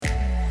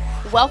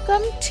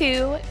Welcome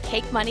to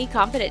Cake Money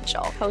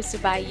Confidential,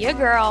 hosted by your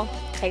girl,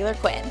 Taylor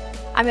Quinn.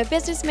 I'm a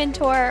business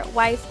mentor,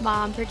 wife,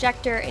 mom,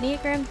 projector,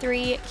 Enneagram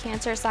 3,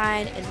 Cancer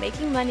sign, and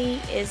making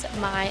money is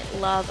my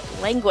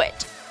love language.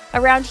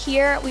 Around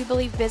here, we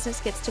believe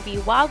business gets to be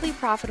wildly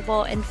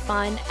profitable and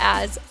fun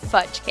as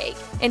fudge cake.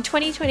 In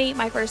 2020,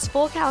 my first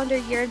full calendar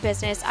year in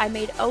business, I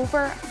made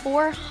over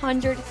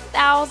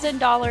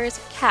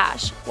 $400,000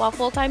 cash while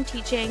full-time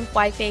teaching,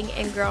 wifing,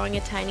 and growing a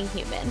tiny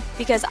human.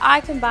 Because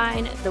I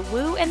combine the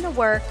woo and the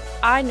work,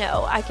 I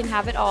know I can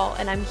have it all,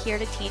 and I'm here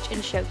to teach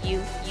and show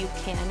you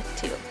can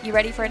too. You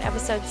ready for an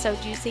episode so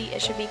juicy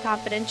it should be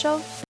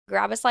confidential?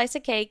 Grab a slice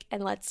of cake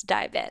and let's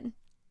dive in.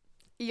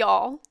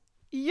 Y'all.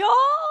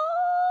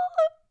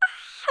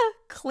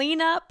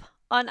 Clean up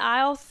on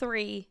aisle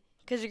 3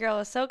 because your girl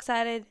is so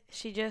excited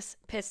she just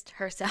pissed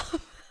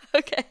herself.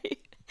 Okay.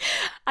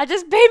 I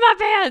just peed my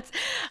pants.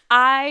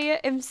 I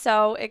am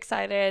so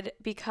excited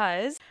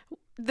because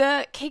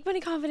the Cake Money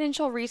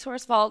Confidential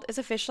Resource Vault is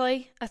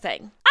officially a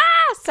thing.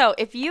 So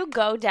if you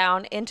go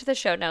down into the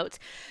show notes,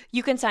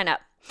 you can sign up.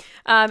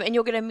 And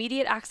you'll get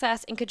immediate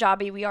access in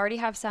Kajabi. We already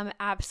have some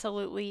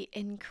absolutely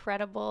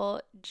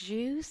incredible,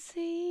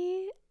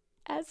 juicy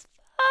as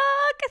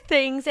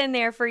things in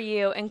there for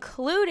you,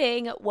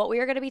 including what we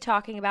are going to be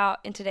talking about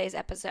in today's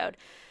episode.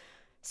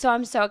 So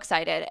I'm so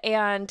excited.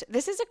 And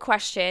this is a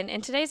question.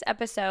 In today's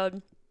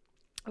episode,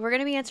 we're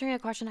going to be answering a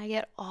question I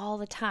get all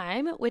the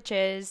time, which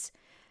is,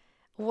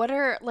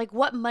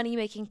 what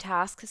money-making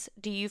tasks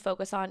do you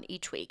focus on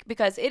each week?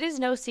 Because it is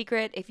no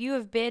secret, if you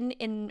have been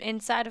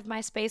inside of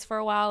my space for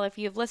a while, if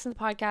you've listened to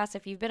the podcast,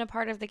 if you've been a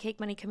part of the Cake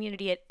Money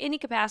community at any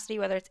capacity,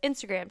 whether it's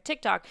Instagram,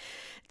 TikTok,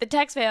 the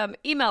text spam,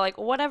 email,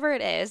 whatever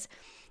it is,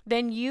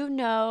 then you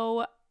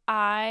know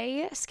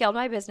I scaled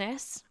my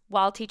business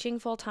while teaching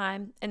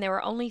full-time, and there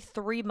were only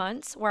 3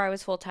 months where I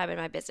was full-time in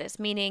my business,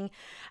 meaning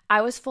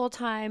I was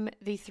full-time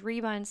the 3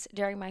 months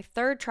during my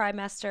 3rd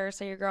trimester,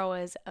 so your girl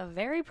was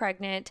very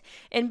pregnant,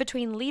 in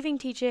between leaving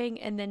teaching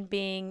and then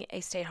being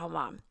a stay-at-home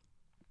mom.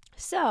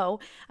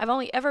 So I've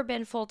only ever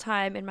been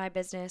full-time in my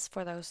business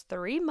for those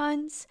 3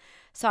 months,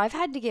 so I've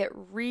had to get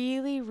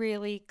really,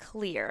 really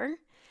clear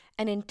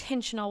and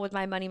intentional with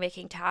my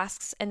money-making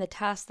tasks and the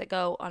tasks that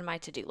go on my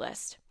to-do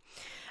list.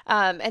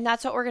 And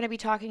that's what we're going to be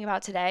talking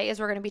about today. Is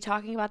we're going to be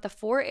talking about the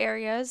 4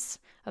 areas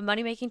of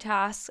money-making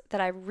tasks that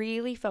I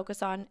really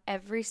focus on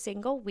every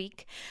single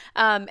week.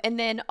 And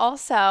then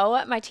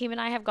also my team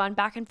and I have gone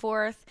back and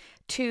forth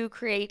to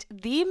create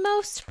the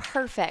most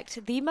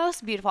perfect, the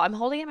most beautiful, I'm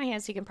holding it in my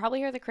hand so you can probably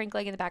hear the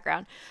crinkling in the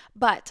background,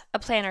 but a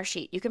planner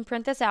sheet. You can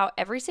print this out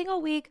every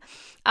single week.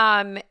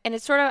 And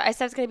it's I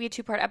said it's going to be a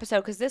 2-part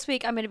episode because this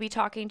week I'm going to be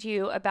talking to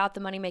you about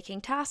the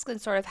money-making tasks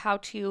and sort of how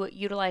to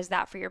utilize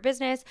that for your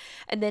business.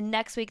 And then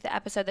next week, the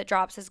episode that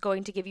drops is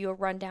going to give you a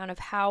rundown of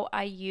how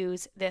I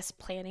use this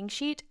planning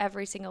sheet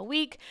every single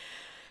week.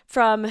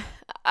 I'm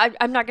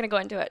not going to go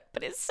into it,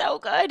 but it's so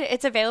good.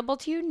 It's available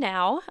to you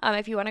now.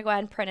 If you want to go ahead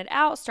and print it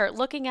out, start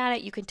looking at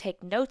it. You can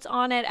take notes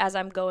on it as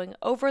I'm going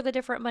over the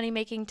different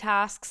money-making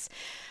tasks.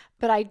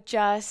 But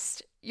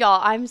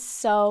y'all, I'm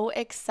so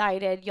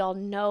excited. Y'all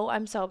know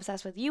I'm so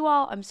obsessed with you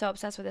all. I'm so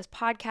obsessed with this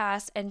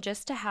podcast. And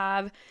just to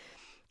have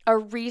a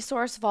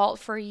resource vault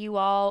for you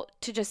all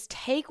to just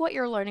take what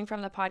you're learning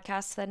from the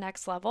podcast to the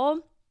next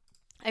level.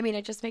 I mean,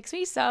 it just makes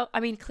me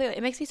clearly,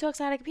 it makes me so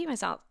excited I can pee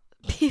myself.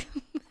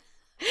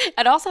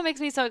 It also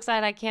makes me so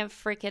excited I can't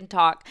freaking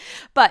talk,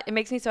 but it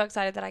makes me so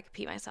excited that I can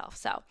pee myself.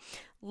 So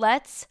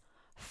let's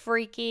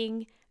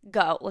freaking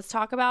go. Let's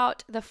talk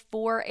about the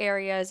 4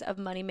 areas of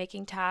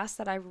money-making tasks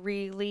that I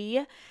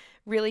really,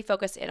 really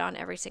focus in on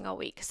every single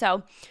week.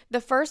 So the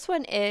first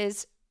one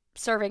is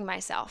serving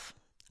myself.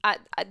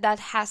 That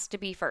has to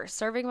be first,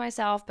 serving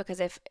myself, because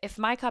if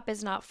my cup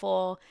is not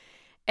full,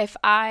 if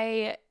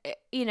I'm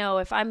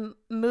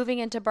moving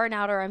into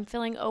burnout or I'm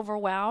feeling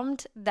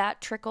overwhelmed, that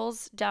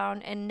trickles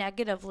down and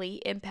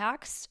negatively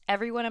impacts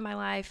everyone in my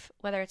life,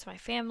 whether it's my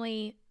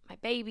family, my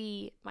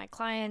baby, my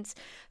clients.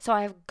 So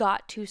I've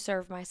got to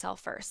serve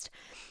myself first.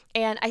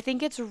 And I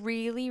think it's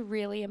really,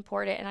 really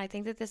important. And I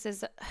think that this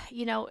is,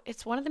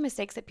 it's one of the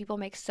mistakes that people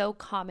make so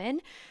common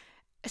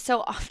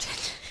so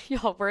often.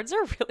 Y'all, words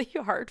are really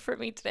hard for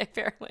me today,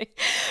 apparently.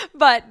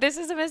 But this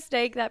is a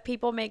mistake that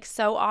people make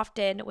so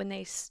often when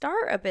they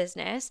start a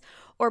business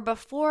or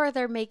before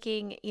they're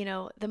making,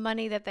 the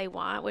money that they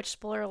want, which,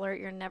 spoiler alert,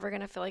 you're never going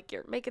to feel like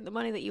you're making the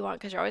money that you want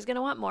because you're always going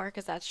to want more,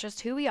 because that's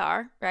just who we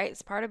are, right?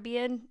 It's part of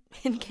being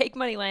in cake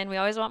money land. We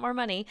always want more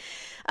money.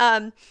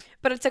 But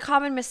it's a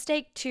common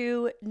mistake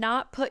to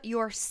not put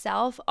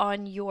yourself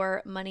on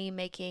your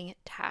money-making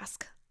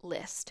task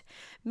list,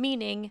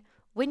 meaning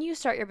when you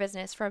start your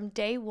business from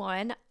day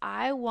one,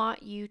 I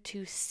want you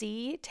to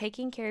see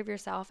taking care of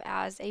yourself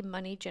as a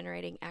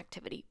money-generating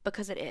activity,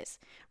 because it is,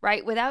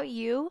 right? Without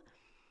you,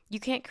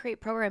 you can't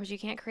create programs, you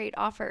can't create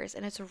offers,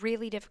 and it's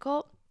really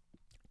difficult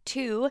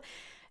to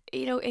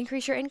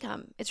increase your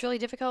income. It's really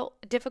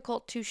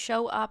difficult to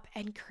show up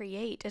and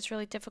create. It's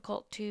really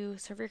difficult to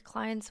serve your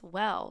clients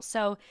well.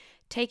 So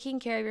taking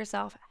care of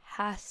yourself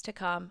has to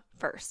come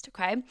first,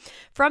 okay?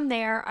 From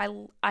there, I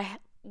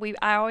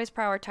always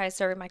prioritize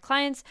serving my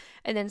clients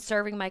and then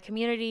serving my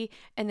community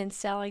and then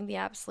selling the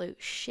absolute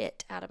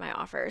shit out of my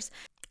offers.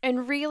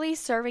 And really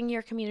serving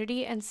your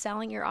community and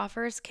selling your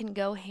offers can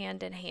go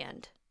hand in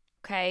hand,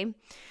 okay?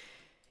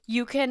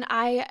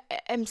 I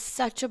am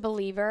such a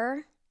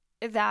believer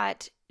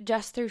that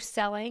just through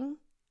selling,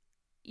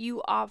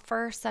 you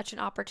offer such an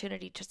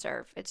opportunity to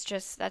serve. That's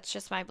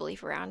just my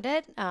belief around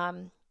it.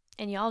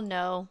 And y'all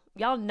know,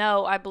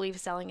 I believe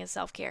selling is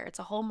self-care. It's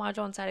a whole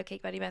module inside of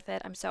Cake Money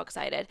Method. I'm so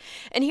excited.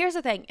 And here's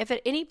the thing. If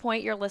at any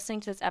point you're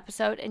listening to this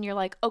episode and you're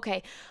like,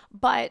 okay,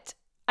 but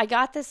I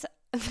got this,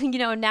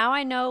 now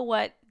I know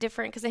what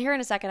different, because here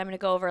in a second, I'm going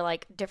to go over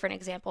like different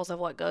examples of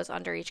what goes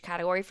under each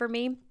category for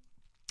me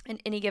in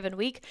any given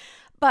week.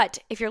 But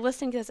if you're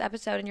listening to this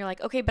episode and you're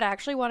like, okay, but I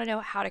actually want to know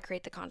how to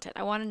create the content.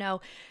 I want to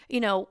know,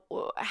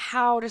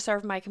 how to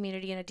serve my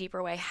community in a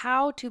deeper way,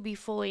 how to be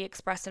fully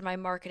expressed in my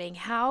marketing,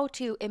 how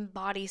to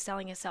embody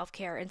selling as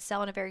self-care and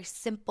sell in a very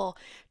simple,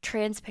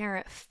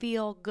 transparent,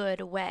 feel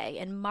good way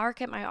and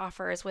market my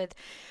offers with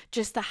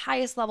just the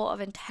highest level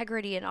of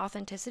integrity and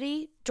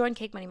authenticity. Join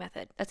Cake Money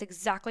Method. That's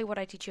exactly what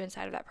I teach you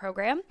inside of that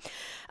program.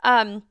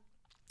 And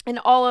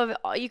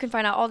you can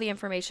find out all the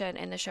information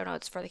in the show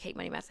notes for the Cake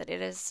Money Method.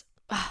 It is,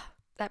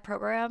 that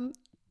program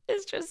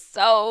is just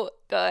so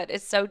good.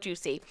 It's so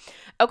juicy.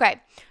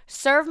 Okay.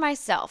 Serve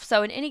myself.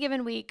 So in any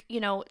given week,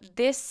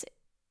 these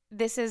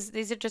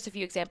are just a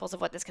few examples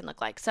of what this can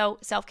look like. So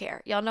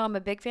self-care. Y'all know I'm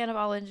a big fan of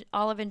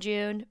Olive and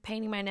June,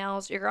 painting my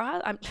nails. Your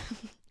girl, I'm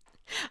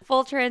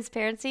full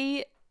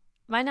transparency.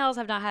 My nails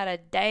have not had a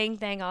dang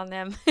thing on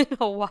them in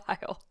a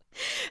while.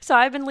 So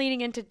I've been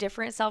leaning into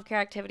different self-care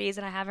activities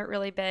and I haven't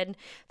really been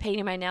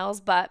painting my nails,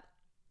 but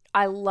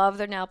I love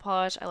their nail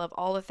polish. I love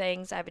all the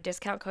things. I have a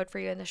discount code for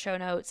you in the show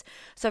notes.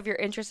 So if you're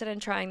interested in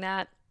trying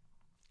that,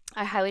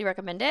 I highly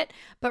recommend it.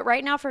 But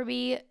right now for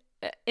me,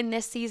 in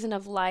this season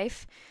of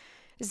life,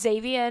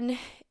 Xavier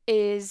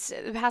is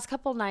the past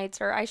couple nights,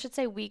 or I should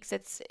say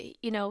weeks,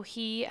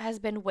 he has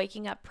been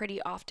waking up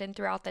pretty often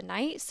throughout the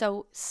night.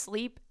 So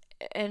sleep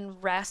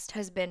and rest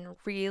has been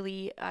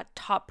really a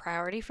top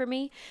priority for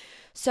me.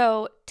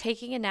 So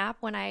taking a nap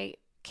when I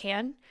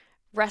can,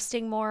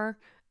 resting more,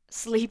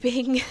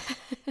 sleeping,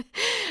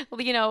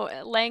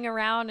 laying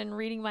around and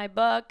reading my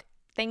book,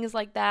 things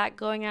like that,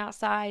 going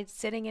outside,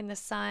 sitting in the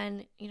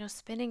sun,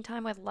 spending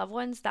time with loved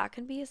ones, that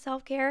can be a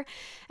self-care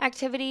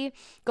activity.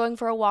 Going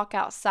for a walk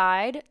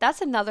outside,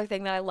 that's another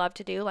thing that I love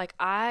to do. Like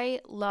I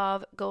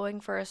love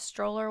going for a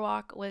stroller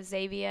walk with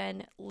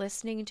Xavier,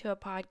 listening to a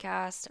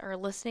podcast or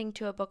listening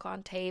to a book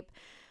on tape.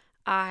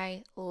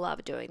 I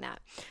love doing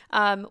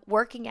that.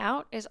 Working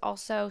out is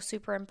also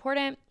super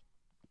important.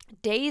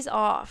 Days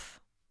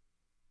off,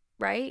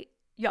 right?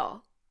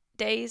 Y'all,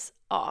 days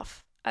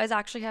off. I was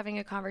actually having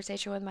a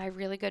conversation with my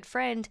really good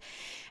friend,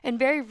 and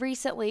very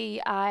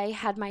recently I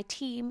had my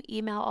team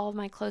email all of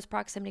my close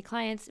proximity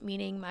clients,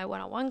 meaning my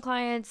one-on-one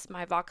clients,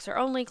 my Voxer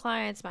only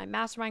clients, my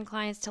mastermind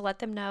clients, to let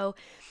them know,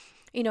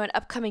 an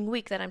upcoming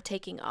week that I'm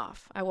taking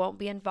off. I won't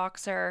be in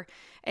Voxer.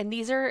 And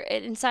these are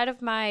inside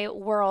of my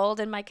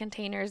world and my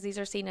containers. These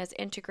are seen as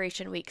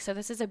integration week. So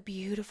this is a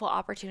beautiful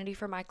opportunity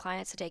for my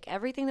clients to take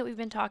everything that we've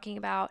been talking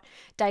about,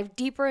 dive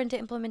deeper into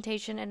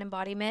implementation and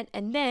embodiment.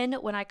 And then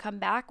when I come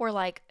back, we're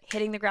like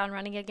hitting the ground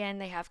running again.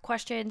 They have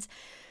questions.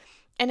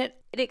 And it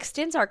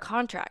extends our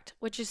contract,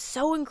 which is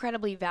so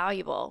incredibly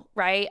valuable,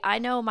 right? I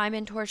know my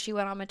mentor, she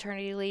went on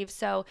maternity leave.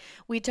 So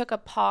we took a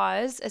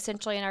pause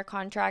essentially in our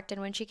contract. And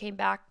when she came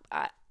back,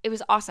 it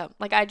was awesome.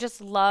 Like I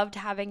just loved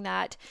having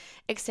that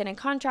extended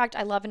contract.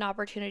 I love an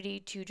opportunity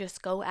to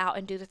just go out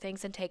and do the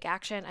things and take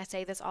action. I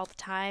say this all the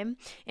time.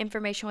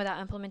 Information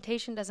without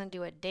implementation doesn't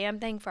do a damn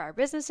thing for our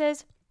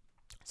businesses.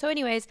 So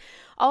anyways,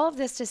 all of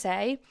this to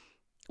say,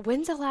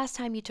 when's the last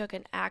time you took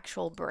an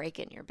actual break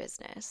in your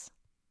business?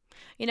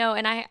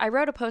 And I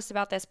wrote a post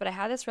about this, but I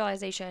had this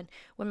realization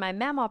when my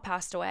mama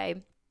passed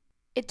away.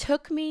 It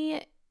took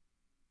me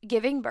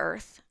giving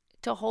birth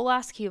to a whole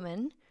ass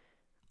human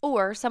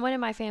or someone in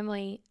my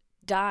family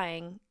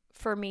dying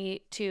for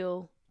me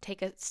to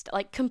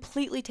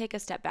completely take a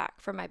step back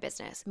from my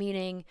business,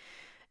 meaning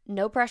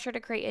no pressure to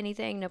create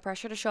anything, no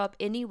pressure to show up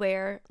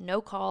anywhere,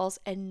 no calls,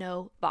 and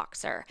no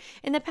Voxer.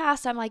 In the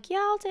past, I'm like, yeah,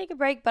 I'll take a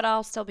break, but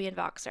I'll still be in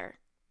Voxer.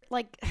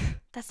 Like,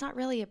 that's not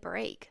really a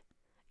break.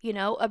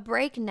 A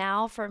break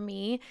now for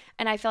me,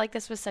 and I feel like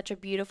this was such a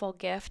beautiful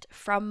gift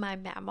from my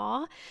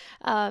mama,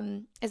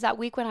 is that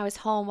week when I was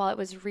home while it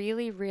was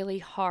really, really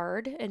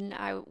hard and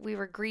we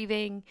were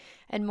grieving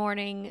and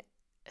mourning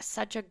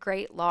such a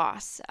great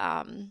loss.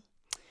 It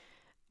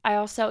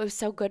was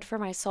so good for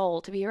my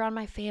soul to be around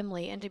my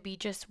family and to be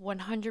just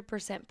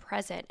 100%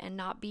 present and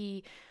not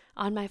be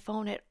on my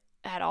phone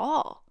at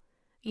all.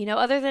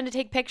 Other than to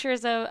take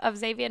pictures of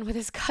Xavier with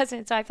his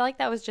cousin. So I feel like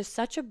that was just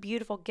such a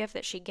beautiful gift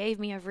that she gave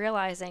me of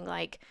realizing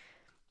like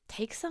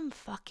take some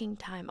fucking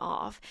time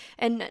off.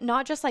 And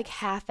not just like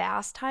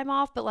half-ass time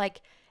off, but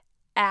like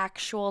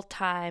actual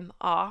time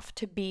off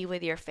to be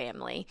with your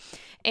family.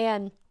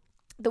 And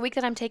the week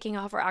that I'm taking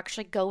off, we're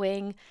actually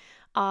going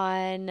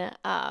on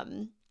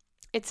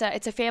it's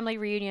a family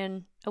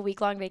reunion, a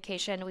week-long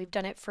vacation. We've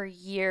done it for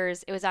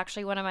years. It was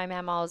actually one of my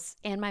mama's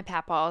and my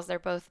papa's, they're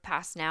both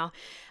passed now,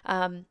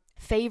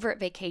 favorite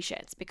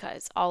vacations,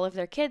 because all of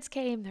their kids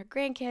came, their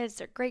grandkids,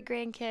 their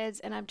great-grandkids,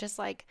 and I'm just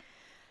like,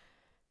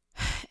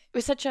 it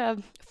was such a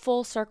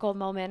full circle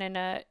moment,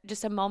 and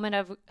just a moment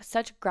of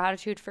such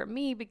gratitude for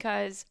me,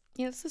 because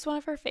this is one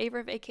of her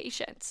favorite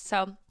vacations.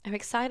 So I'm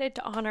excited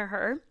to honor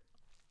her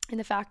in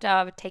the fact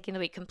of taking the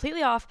week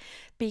completely off,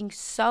 being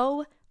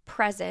so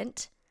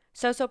present,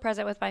 so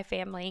present with my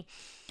family,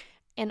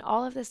 and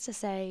all of this to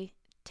say,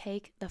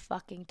 take the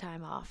fucking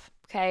time off.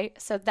 Okay,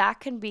 so that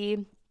can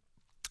be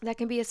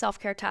a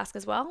self-care task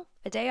as well.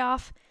 A day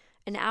off,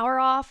 an hour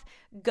off.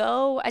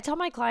 I tell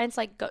my clients,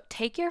 like, go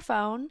take your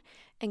phone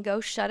and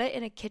go shut it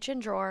in a kitchen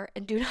drawer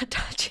and do not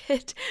touch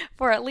it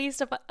for at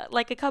least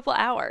a couple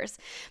hours.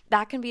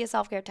 That can be a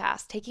self-care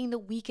task. Taking the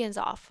weekends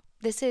off.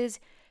 This is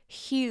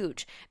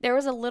huge. There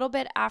was a little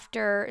bit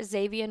after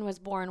Xavier was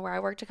born where I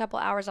worked a couple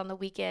hours on the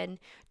weekend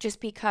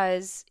just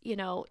because,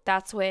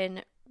 that's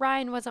when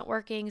Ryan wasn't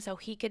working, so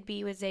he could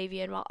be with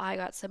Xavier while I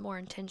got some more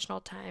intentional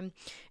time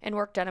and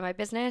work done in my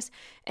business.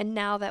 And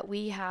now that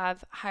we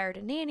have hired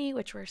a nanny,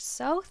 which we're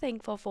so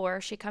thankful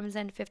for, she comes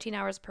in 15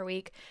 hours per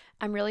week,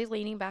 I'm really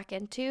leaning back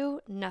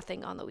into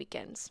nothing on the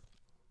weekends.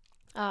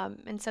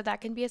 And so that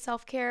can be a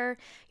self-care,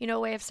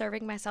 way of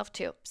serving myself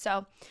too.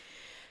 So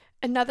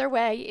another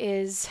way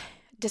is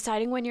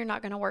deciding when you're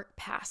not going to work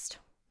past.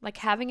 Like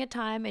having a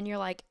time and you're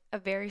like a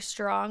very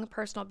strong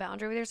personal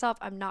boundary with yourself.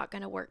 I'm not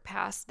going to work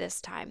past this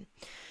time.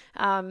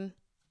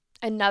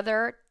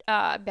 Another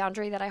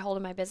boundary that I hold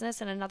in my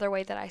business and another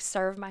way that I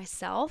serve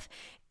myself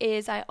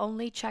is I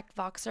only check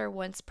Voxer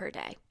once per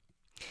day.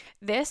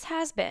 This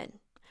has been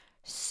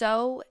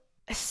so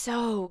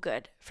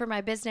good for my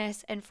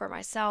business and for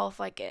myself,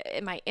 like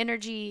in my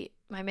energy,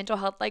 my mental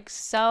health, like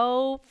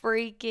so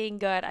freaking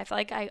good. I feel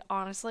like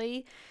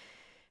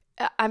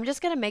I'm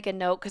just going to make a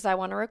note because I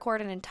want to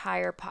record an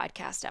entire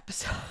podcast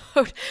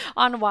episode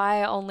on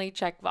why I only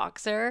check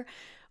Voxer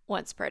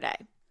once per day.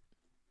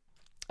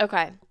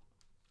 Okay.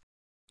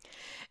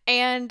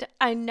 And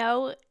I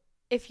know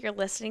if you're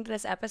listening to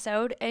this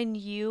episode and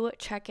you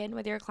check in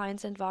with your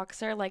clients in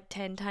Voxer like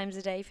 10 times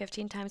a day,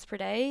 15 times per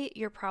day,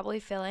 you're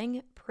probably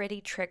feeling pretty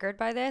triggered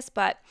by this,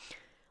 but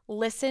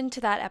listen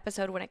to that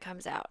episode when it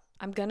comes out.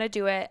 I'm going to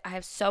do it. I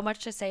have so much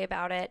to say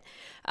about it.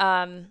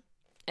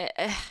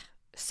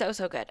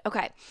 So good.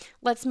 Okay,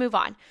 let's move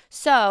on.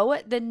 So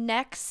the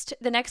next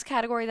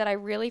category that I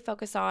really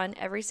focus on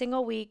every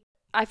single week,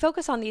 I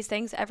focus on these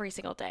things every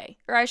single day,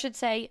 or I should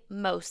say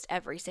most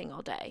every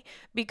single day,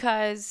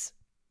 because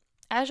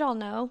as y'all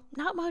know,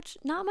 not much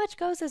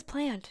goes as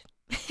planned.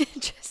 It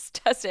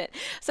just doesn't.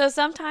 So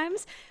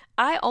sometimes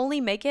I only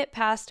make it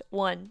past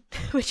one,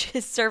 which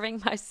is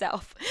serving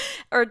myself,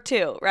 or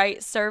two,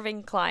 right?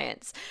 Serving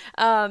clients.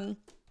 And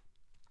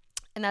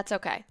that's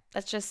okay.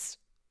 That's just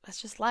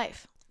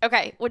life.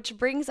 Okay, which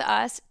brings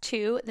us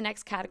to the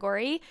next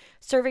category,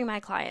 serving my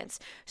clients.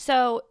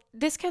 So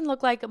this can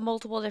look like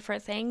multiple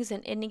different things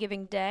in any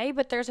given day,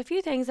 but there's a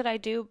few things that I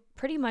do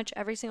pretty much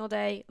every single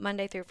day,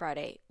 Monday through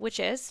Friday, which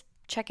is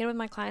check in with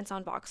my clients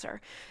on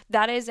Voxer.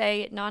 That is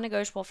a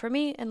non-negotiable for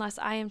me unless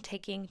I am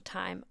taking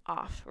time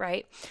off,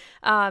 right?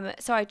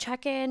 So I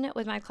check in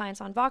with my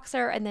clients on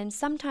Voxer, and then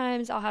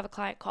sometimes I'll have a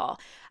client call.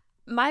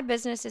 My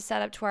business is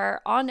set up to where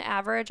on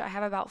average I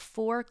have about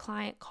 4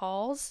 client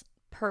calls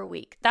per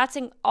week. That's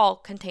in all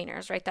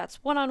containers, right?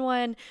 That's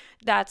one-on-one,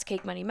 that's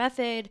Cake Money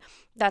Method,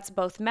 that's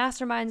both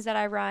masterminds that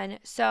I run.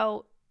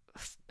 So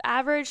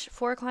average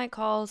 4 client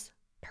calls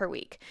per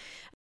week.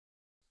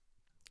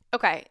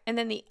 Okay, and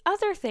then the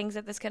other things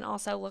that this can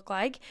also look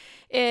like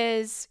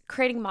is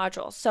creating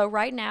modules. So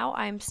right now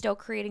I'm still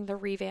creating the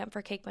revamp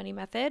for Cake Money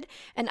Method,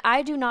 and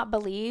I do not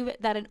believe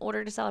that in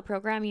order to sell a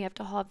program, you have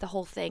to have the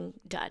whole thing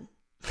done.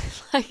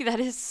 Like that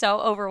is so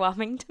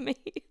overwhelming to me.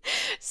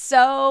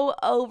 So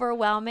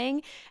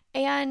overwhelming.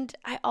 And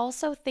I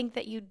also think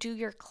that you do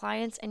your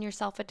clients and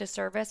yourself a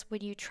disservice when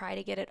you try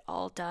to get it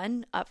all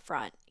done up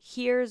front.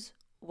 Here's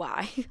why.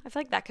 I feel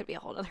like that could be a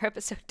whole other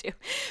episode too.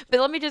 But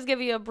let me just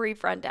give you a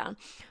brief rundown.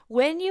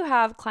 When you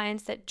have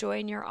clients that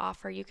join your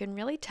offer, you can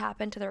really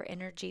tap into their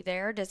energy,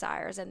 their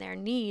desires, and their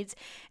needs.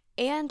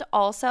 And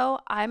also,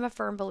 I'm a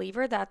firm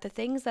believer that the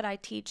things that I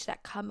teach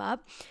that come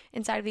up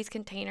inside of these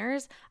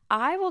containers,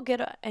 I will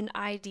get an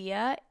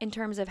idea in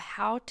terms of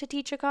how to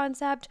teach a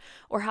concept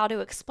or how to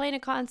explain a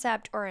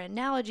concept or an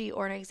analogy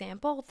or an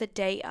example the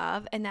day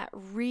of. And that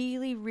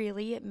really,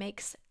 really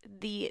makes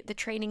the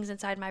trainings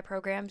inside my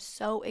program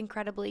so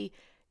incredibly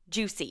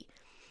juicy.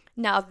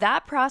 Now,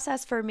 that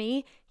process for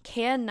me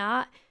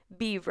cannot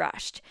be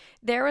rushed.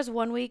 There was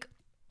one week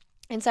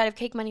inside of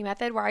Cake Money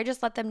Method where I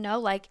just let them know,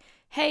 like,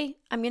 hey,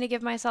 I'm going to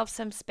give myself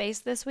some space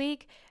this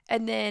week.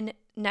 And then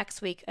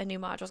next week a new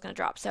module is going to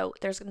drop. So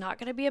there's not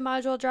going to be a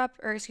module drop,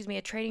 or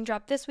a training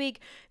drop this week.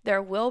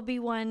 There will be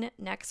one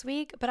next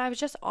week, but I was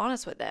just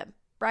honest with them,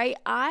 right?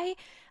 I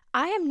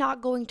am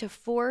not going to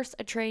force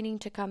a training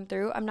to come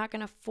through. I'm not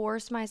going to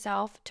force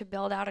myself to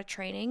build out a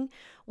training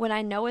when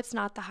I know it's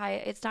not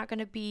going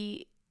to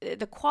be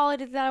the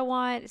quality that I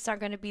want. It's not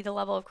going to be the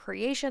level of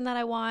creation that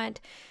I want.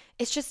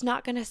 It's just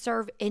not going to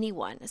serve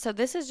anyone. So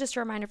this is just a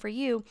reminder for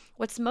you,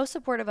 what's most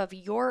supportive of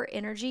your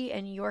energy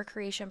and your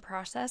creation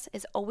process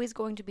is always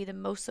going to be the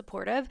most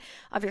supportive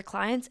of your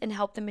clients and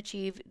help them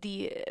achieve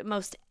the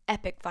most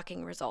epic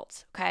fucking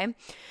results, okay?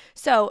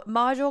 So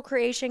module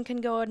creation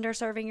can go under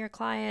serving your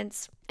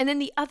clients. And then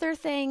the other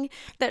thing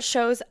that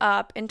shows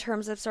up in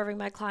terms of serving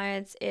my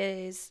clients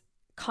is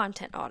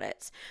content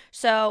audits.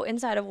 So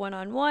inside of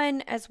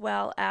one-on-one as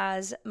well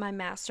as my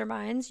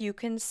masterminds, you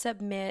can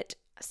submit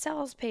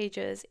sales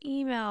pages,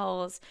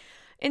 emails,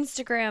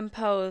 Instagram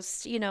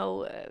posts,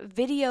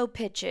 video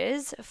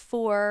pitches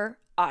for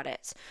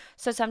audits.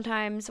 So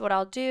sometimes what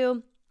I'll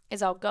do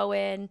is I'll go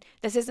in.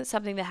 This isn't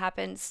something that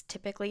happens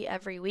typically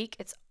every week.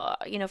 It's,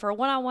 for a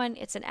one-on-one,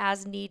 it's an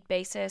as-need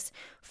basis.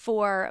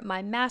 For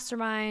my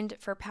mastermind,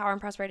 for Power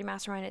and Prosperity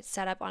Mastermind, it's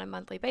set up on a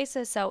monthly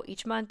basis. So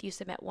each month you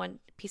submit one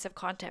piece of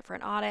content for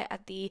an audit.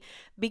 At the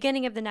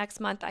beginning of the next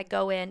month, I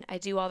go in, I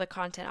do all the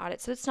content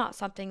audits. So it's not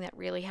something that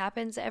really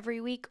happens every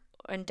week,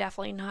 and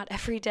definitely not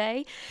every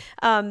day.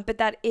 But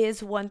that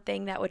is one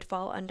thing that would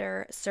fall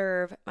under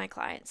serve my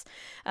clients.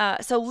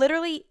 So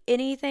literally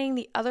anything.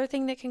 The other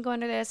thing that can go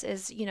under this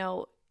is,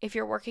 if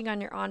you're working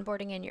on your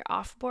onboarding and your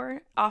offboarding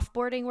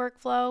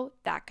workflow,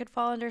 that could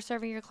fall under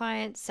serving your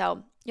clients.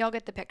 So y'all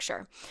get the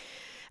picture.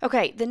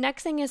 Okay, the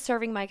next thing is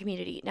serving my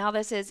community. Now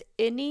this is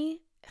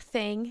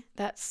anything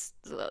that's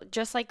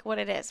just like what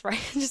it is, right?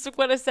 Just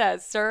what it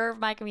says, serve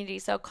my community.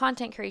 So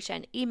content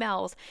creation,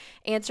 emails,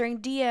 answering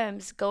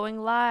DMs,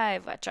 going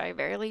live, which I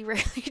rarely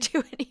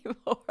do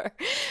anymore.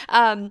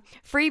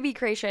 Freebie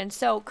creation.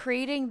 So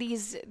creating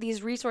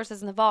these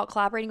resources in the vault,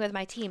 collaborating with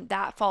my team,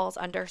 that falls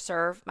under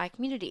serve my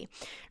community,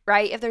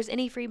 right? If there's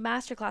any free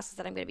masterclasses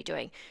that I'm going to be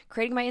doing,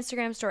 creating my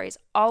Instagram stories,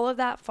 all of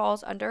that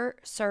falls under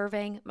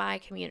serving my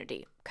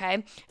community.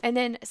 Okay. And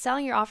then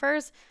selling your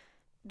offers,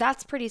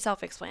 that's pretty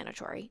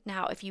self-explanatory.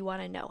 Now, if you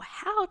want to know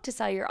how to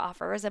sell your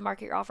offers and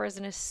market your offers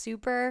in a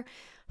super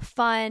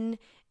fun,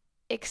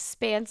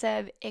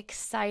 expansive,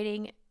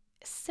 exciting,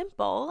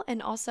 simple,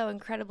 and also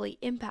incredibly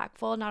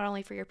impactful, not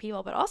only for your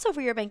people, but also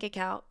for your bank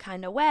account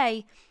kind of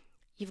way,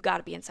 you've got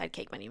to be inside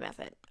Cake Money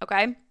Method,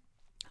 okay?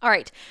 All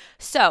right,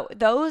 so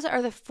those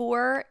are the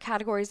 4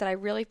 categories that I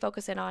really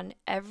focus in on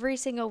every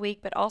single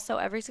week, but also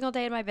every single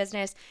day in my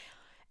business.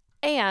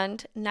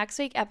 And next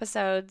week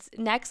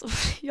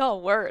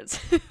y'all words.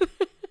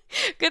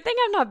 Good thing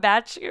I'm not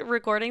batch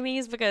recording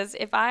these, because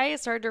if I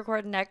started to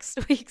record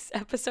next week's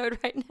episode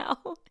right now,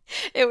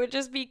 it would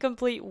just be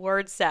complete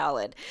word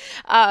salad.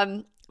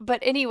 But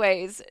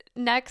anyways,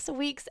 next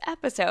week's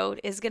episode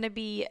is going to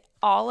be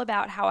all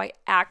about how I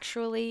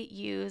actually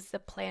use the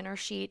planner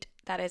sheet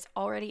that is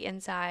already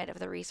inside of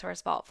the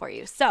Resource Vault for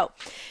you. So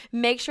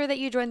make sure that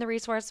you join the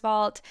Resource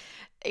Vault.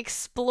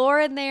 Explore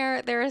in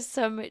there. There is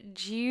some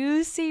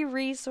juicy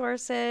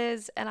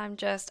resources, and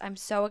I'm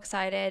so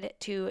excited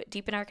to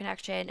deepen our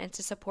connection and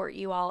to support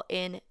you all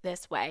in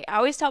this way. I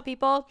always tell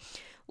people,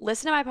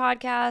 listen to my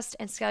podcast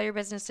and scale your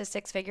business to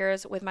 6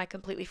 figures with my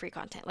completely free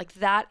content. Like,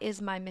 that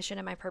is my mission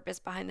and my purpose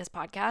behind this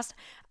podcast.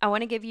 I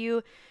want to give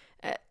you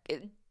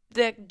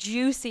the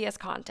juiciest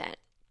content.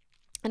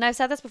 And I've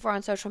said this before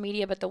on social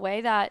media, but the way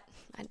that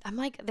I'm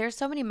like, there's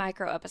so many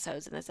micro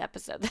episodes in this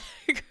episode that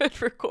I could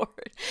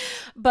record.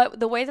 But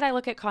the way that I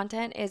look at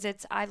content is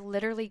I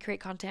literally create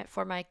content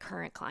for my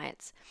current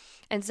clients.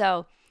 And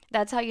so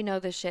that's how you know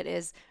this shit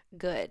is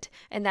good.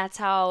 And that's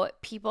how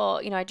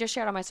people, I just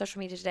shared on my social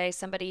media today,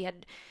 somebody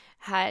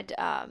had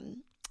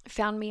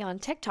found me on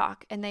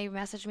TikTok, and they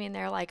messaged me and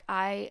they're like,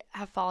 I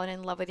have fallen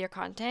in love with your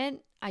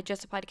content. I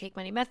just applied to Cake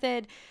Money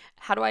Method.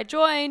 How do I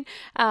join?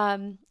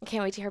 Can't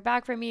wait to hear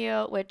back from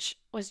you, which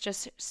was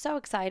just so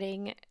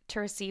exciting to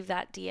receive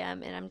that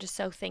DM. And I'm just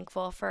so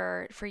thankful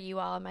for you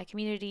all in my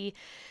community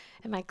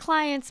and my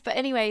clients. But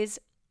anyways,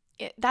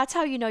 that's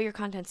how you know your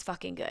content's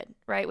fucking good,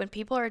 right? When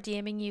people are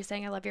DMing you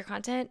saying, I love your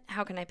content,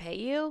 how can I pay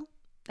you?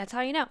 That's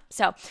how you know.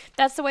 So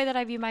that's the way that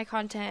I view my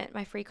content.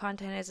 My free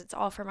content is it's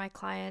all for my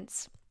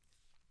clients.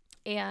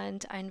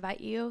 And I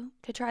invite you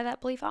to try that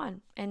belief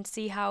on and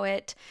see how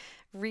it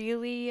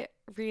really,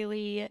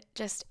 really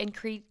just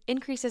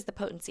increases the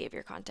potency of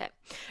your content.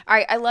 All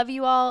right. I love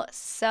you all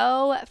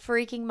so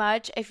freaking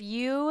much. If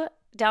you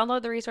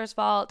download the Resource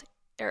Vault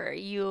or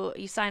you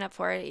sign up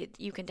for it,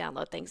 you can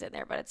download things in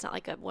there, but it's not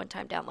like a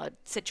one-time download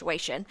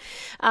situation.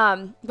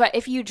 But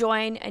if you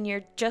join and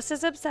you're just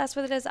as obsessed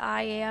with it as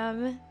I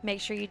am,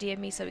 make sure you DM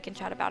me so we can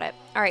chat about it.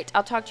 All right.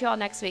 I'll talk to you all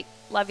next week.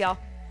 Love y'all.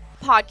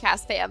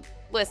 Podcast fam,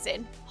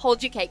 listen,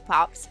 hold your cake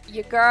pops.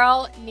 Your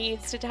girl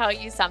needs to tell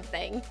you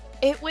something.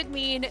 It would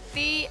mean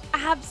the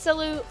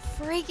absolute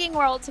freaking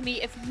world to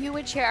me if you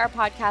would share our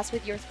podcast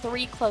with your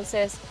 3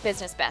 closest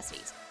business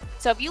besties.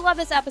 So if you love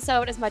this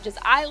episode as much as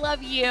I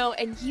love you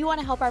and you want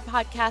to help our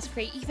podcast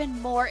create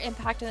even more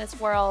impact in this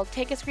world,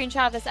 take a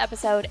screenshot of this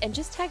episode and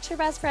just text your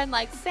best friend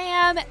like,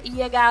 Sam,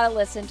 you gotta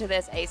listen to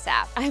this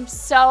ASAP. I'm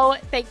so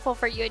thankful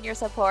for you and your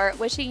support.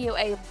 Wishing you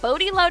a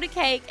boaty load of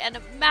cake and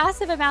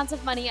massive amounts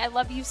of money. I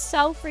love you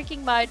so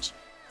freaking much.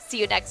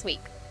 See you next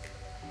week.